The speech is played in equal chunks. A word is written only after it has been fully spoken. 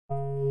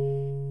Sometimes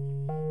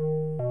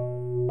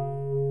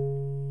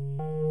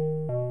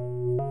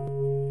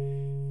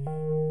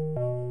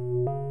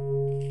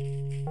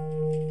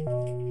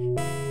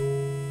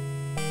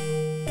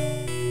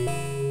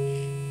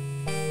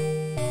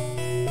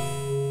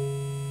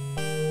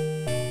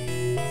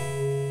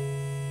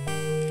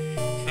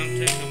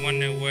I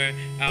wonder where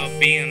I'll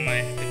be in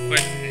life. The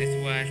question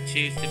is what I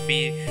choose to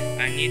be.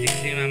 I need to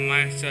clear my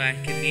mind so I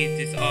can leave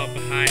this all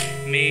behind.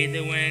 May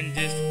the wind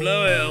just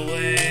blow it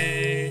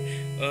away.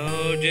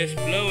 Oh, just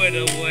blow it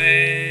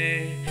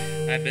away.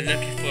 I've been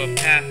looking for a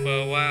path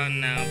for a while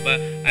now, but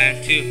I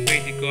am too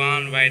afraid to go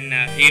on right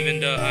now. Even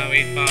though I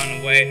already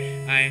found a way,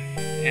 I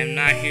am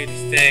not here to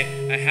stay.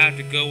 I have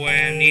to go where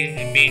I'm needed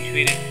and being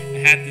treated. I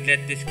have to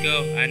let this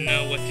go. I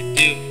know what to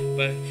do,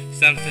 but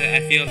sometimes I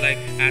feel like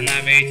I'm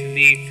not ready to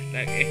leave.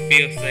 Like it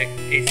feels like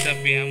it's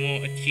something I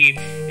won't achieve.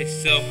 It's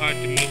so hard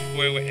to move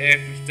forward with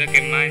everything stuck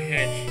in my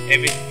head.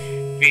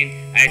 Everything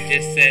I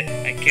just said,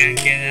 I can't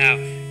get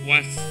out.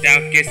 Once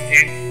doubt gets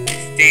in the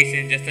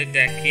station, just like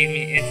that, keep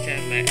me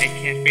inside. Like I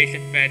can't face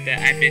the fact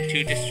that I've been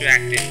too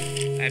distracted.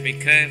 I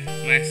become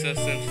myself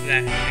some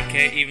slack. I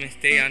can't even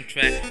stay on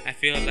track. I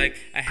feel like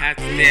I have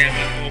to stay on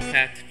my old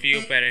path to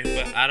feel better,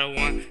 but I don't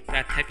want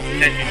that type of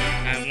pleasure.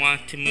 I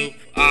want to move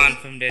on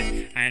from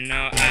this. I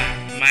know I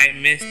might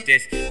miss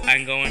this.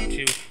 I'm going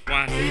to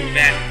want this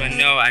back, but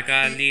no, I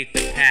gotta leave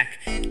the pack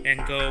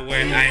and go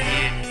where I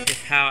need it.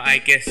 It's how I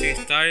get things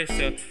started,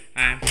 so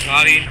I'm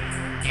plotting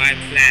my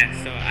plan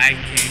so I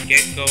can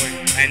get going.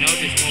 I know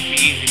this won't be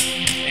easy,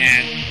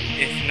 and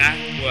if not,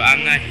 well,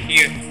 I'm not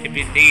here to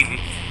be lazy.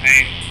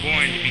 I am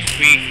born to be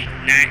free,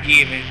 not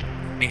even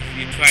if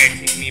you try to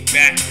take me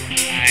back.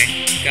 I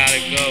gotta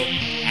go.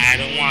 I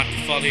don't want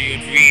to follow your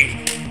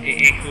dreams.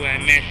 It ain't who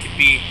I'm meant to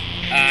be.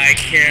 I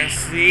can't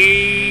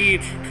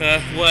sleep,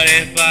 cause what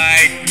if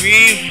I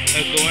dream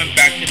of going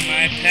back to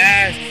my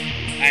past?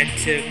 I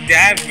took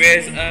that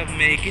risk of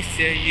making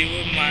sure you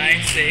were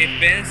mine,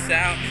 safe and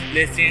sound,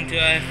 listening to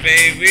our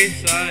favorite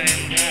song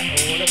in that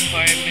old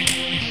apartment,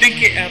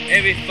 thinking of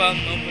every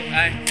fun moment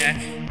I had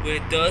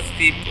with those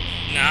people.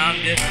 Now I'm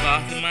just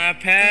lost in my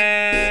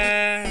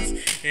past,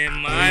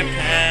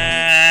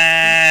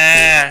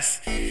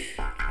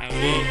 I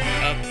woke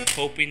up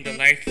hoping the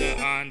lights are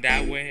on,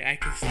 that way I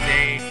can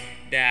stay,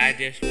 that I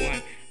just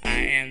want. I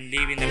am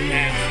leaving the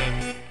past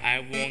so I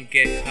won't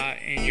get caught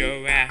in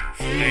your wrath.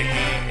 I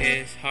know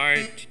it's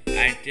hard,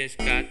 I just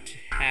got to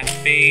have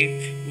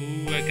faith.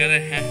 Ooh, I gotta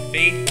have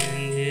faith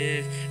in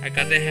this. I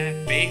gotta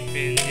have faith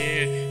in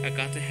this. I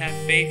got to have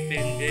faith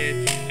in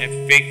this. I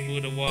break through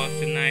the walls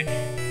tonight.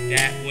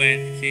 That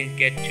when things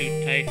get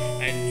too tight,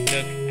 I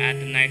look at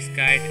the night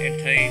skies and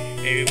telling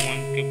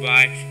everyone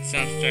goodbye.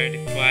 Some started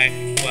to cry,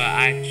 but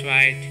I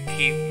try to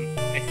keep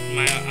a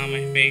smile on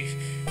my face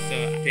so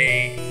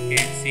they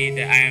can see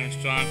that I am a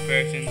strong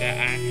person, that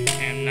I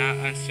am not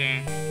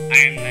uncertain. I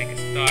am like a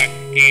star,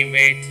 getting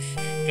ready to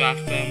drop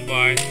some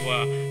bars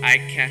while I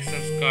cast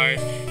some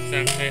scars.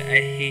 Sometimes I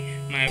hate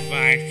my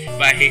rhymes,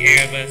 but I hate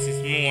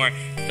everybody's more.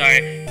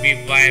 Start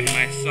rewriting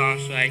my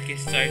songs so I can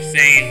start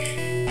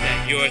saying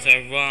that yours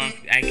are wrong.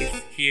 I can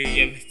hear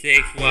your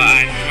mistakes while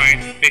I'm trying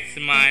to fix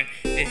mine.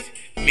 It's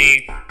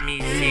made me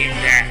seem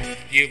that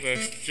you were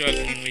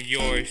struggling with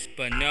yours,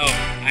 but no,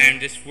 I am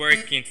just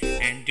working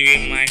and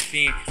doing my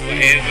thing while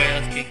everybody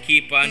else can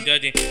keep on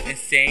judging and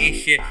saying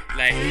shit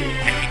like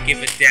I can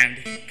give a damn.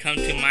 Come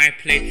to my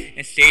place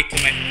and stay to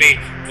my fate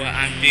while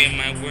I'm doing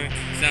my work.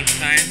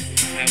 Sometimes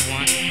I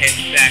want to head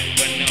back,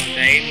 but no,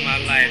 that ain't my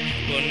life.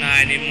 Well, not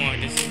anymore.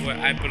 This is where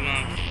I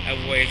belong. I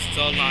waited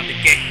so long to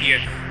get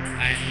here.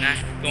 I'm not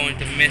going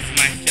to miss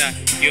my shot.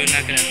 You're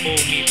not gonna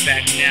hold me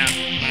back now.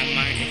 My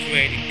mind is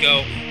ready to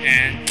go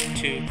and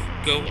to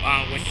go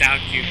on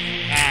without you.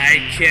 I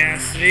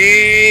can't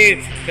sleep,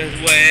 cause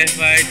what if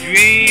I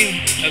dream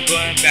of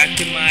going back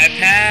to my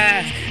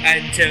past?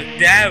 I took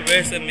that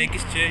risk of making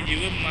sure you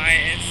were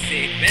mine and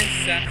safe and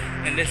sound,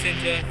 and listen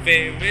to a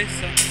favorite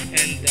song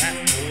in that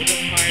old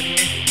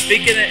apartment,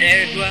 thinking of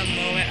every one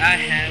moment I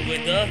had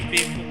with those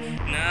people.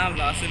 Now I'm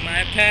lost in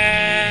my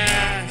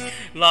past,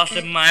 lost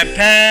in my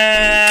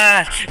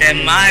past,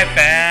 in my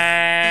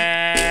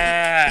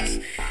past.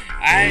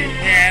 I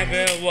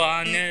never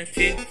wanted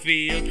to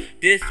feel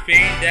this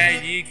pain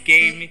that you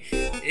gave me,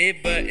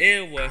 but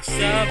it was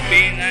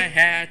something I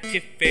had to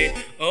face.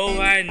 Oh,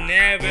 I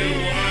never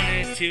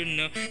wanted to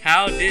know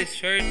how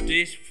this hurt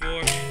this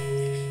for,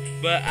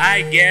 but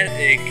I guess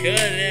it could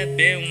have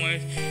been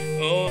worse.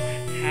 Oh,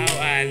 how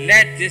I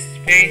let this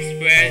pain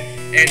spread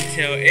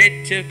until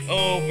it took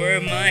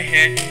over my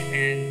head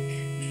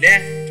and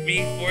left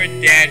me for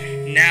dead.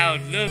 Now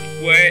look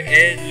where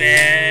it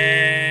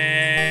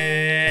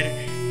led.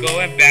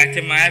 Going back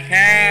to my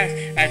past,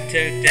 I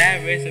took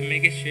that risk of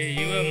making sure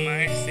you were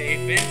mine,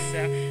 safe and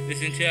sound.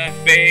 Listen to our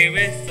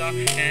favorite song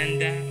in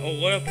that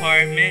old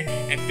apartment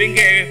and think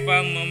of every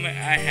fun moment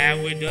I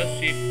had with those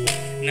people.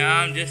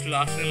 Now I'm just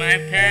lost in my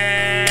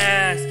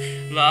past,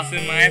 lost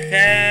in my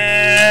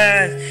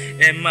past,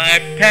 in my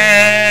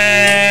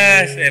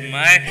past, in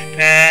my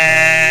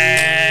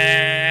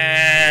past.